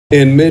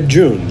In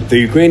mid-June, the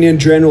Ukrainian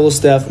General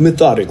Staff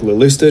methodically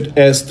listed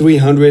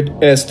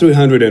S-300,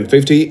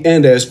 S-350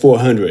 and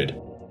S-400.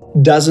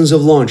 Dozens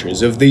of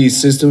launchers of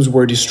these systems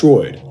were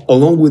destroyed,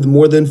 along with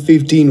more than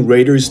 15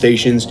 radar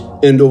stations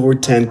and over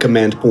 10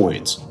 command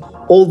points.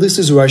 All this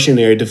is Russian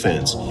air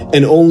defense,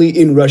 and only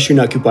in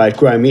Russian-occupied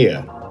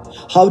Crimea.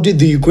 How did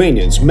the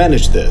Ukrainians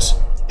manage this?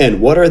 And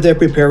what are they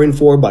preparing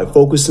for by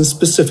focusing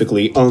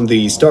specifically on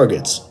these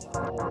targets?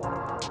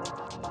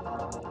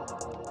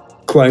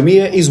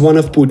 Crimea is one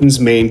of Putin's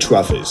main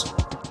trophies.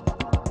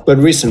 But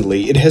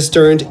recently it has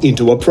turned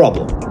into a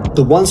problem.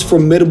 The once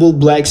formidable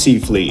Black Sea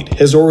Fleet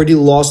has already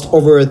lost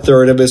over a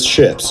third of its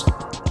ships.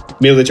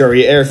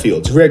 Military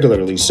airfields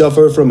regularly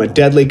suffer from a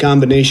deadly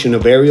combination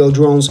of aerial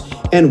drones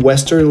and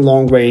Western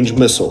long-range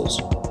missiles.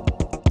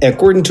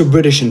 According to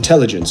British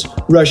intelligence,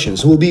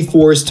 Russians will be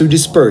forced to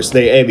disperse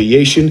their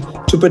aviation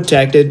to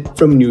protect it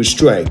from new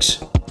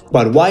strikes.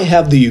 But why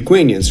have the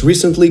Ukrainians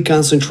recently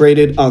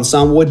concentrated on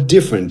somewhat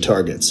different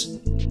targets?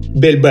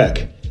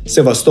 Belbek,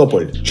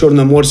 Sevastopol,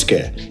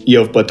 Chornomorske,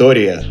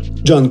 Yevpatoria,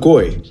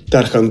 Jankoy,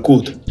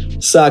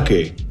 Tarkhankut,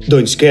 Saki,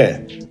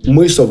 Donske,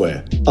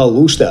 Mysove,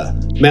 Alushta,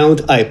 Mount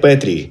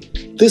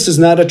Aipetri. This is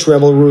not a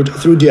travel route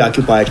through the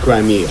occupied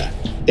Crimea,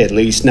 at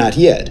least not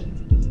yet.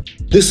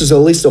 This is a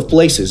list of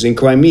places in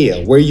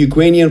Crimea where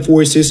Ukrainian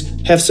forces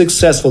have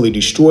successfully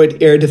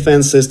destroyed air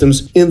defense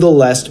systems in the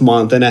last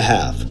month and a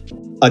half.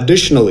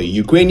 Additionally,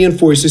 Ukrainian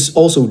forces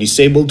also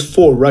disabled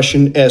 4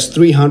 Russian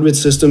S-300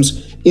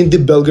 systems in the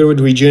Belgorod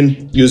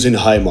region using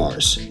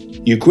HIMARS.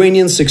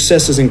 Ukrainian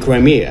successes in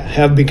Crimea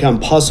have become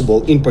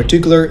possible in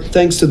particular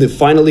thanks to the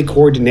finally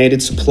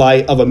coordinated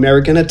supply of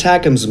American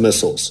ATACMS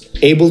missiles,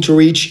 able to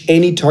reach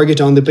any target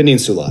on the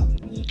peninsula.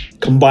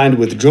 Combined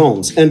with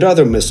drones and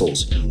other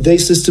missiles, they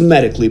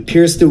systematically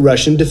pierce the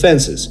Russian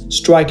defenses,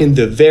 striking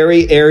the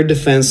very air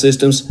defense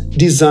systems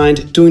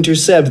designed to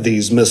intercept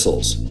these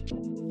missiles.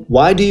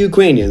 Why do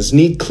Ukrainians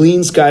need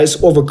clean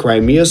skies over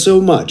Crimea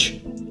so much?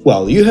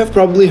 Well, you have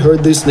probably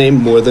heard this name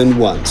more than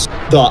once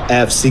 – the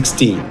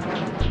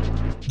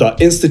F-16. The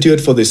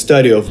Institute for the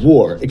Study of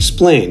War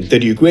explained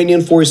that Ukrainian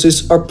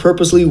forces are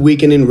purposely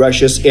weakening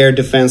Russia's air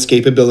defense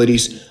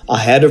capabilities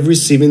ahead of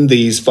receiving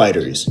these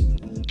fighters.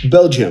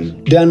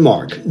 Belgium,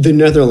 Denmark, the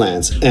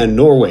Netherlands, and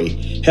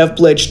Norway have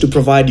pledged to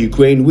provide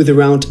Ukraine with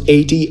around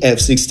 80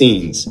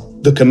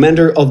 F-16s. The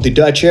commander of the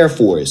Dutch Air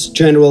Force,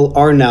 General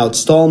Arnoud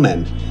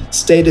Stallman,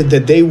 stated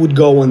that they would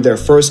go on their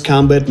first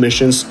combat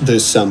missions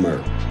this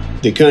summer.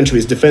 The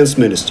country's defense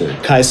minister,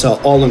 Kajsa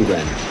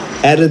Ollongren,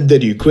 added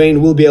that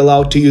Ukraine will be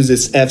allowed to use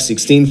its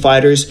F-16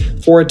 fighters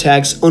for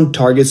attacks on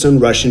targets on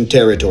Russian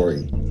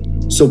territory.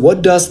 So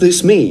what does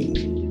this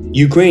mean?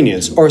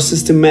 Ukrainians are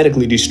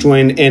systematically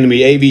destroying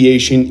enemy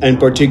aviation and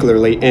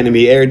particularly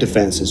enemy air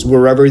defenses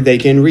wherever they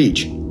can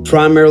reach,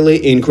 primarily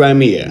in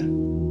Crimea.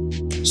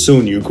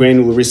 Soon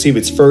Ukraine will receive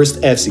its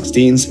first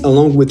F-16s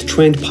along with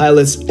trained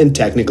pilots and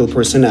technical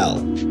personnel.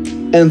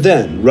 And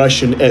then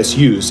Russian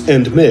Sus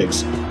and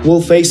MiGs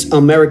will face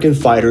American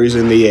fighters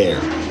in the air.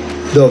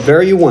 The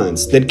very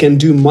ones that can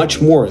do much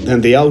more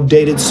than the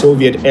outdated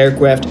Soviet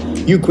aircraft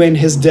Ukraine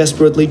has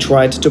desperately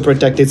tried to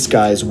protect its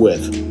skies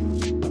with.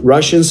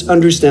 Russians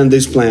understand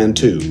this plan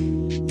too.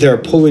 They're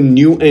pulling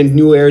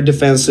new air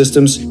defense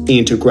systems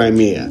into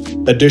Crimea.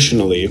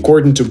 Additionally,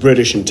 according to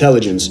British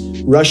intelligence,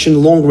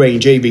 Russian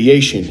long-range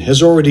aviation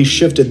has already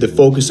shifted the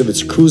focus of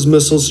its cruise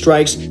missile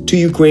strikes to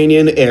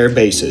Ukrainian air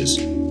bases,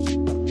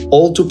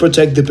 all to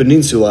protect the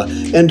peninsula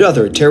and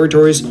other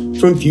territories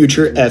from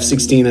future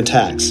F-16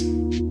 attacks.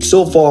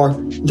 So far,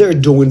 they're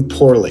doing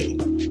poorly.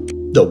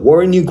 The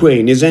war in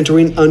Ukraine is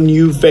entering a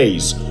new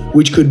phase,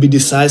 which could be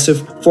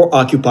decisive for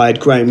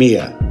occupied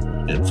Crimea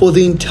and for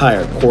the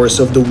entire course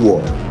of the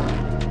war.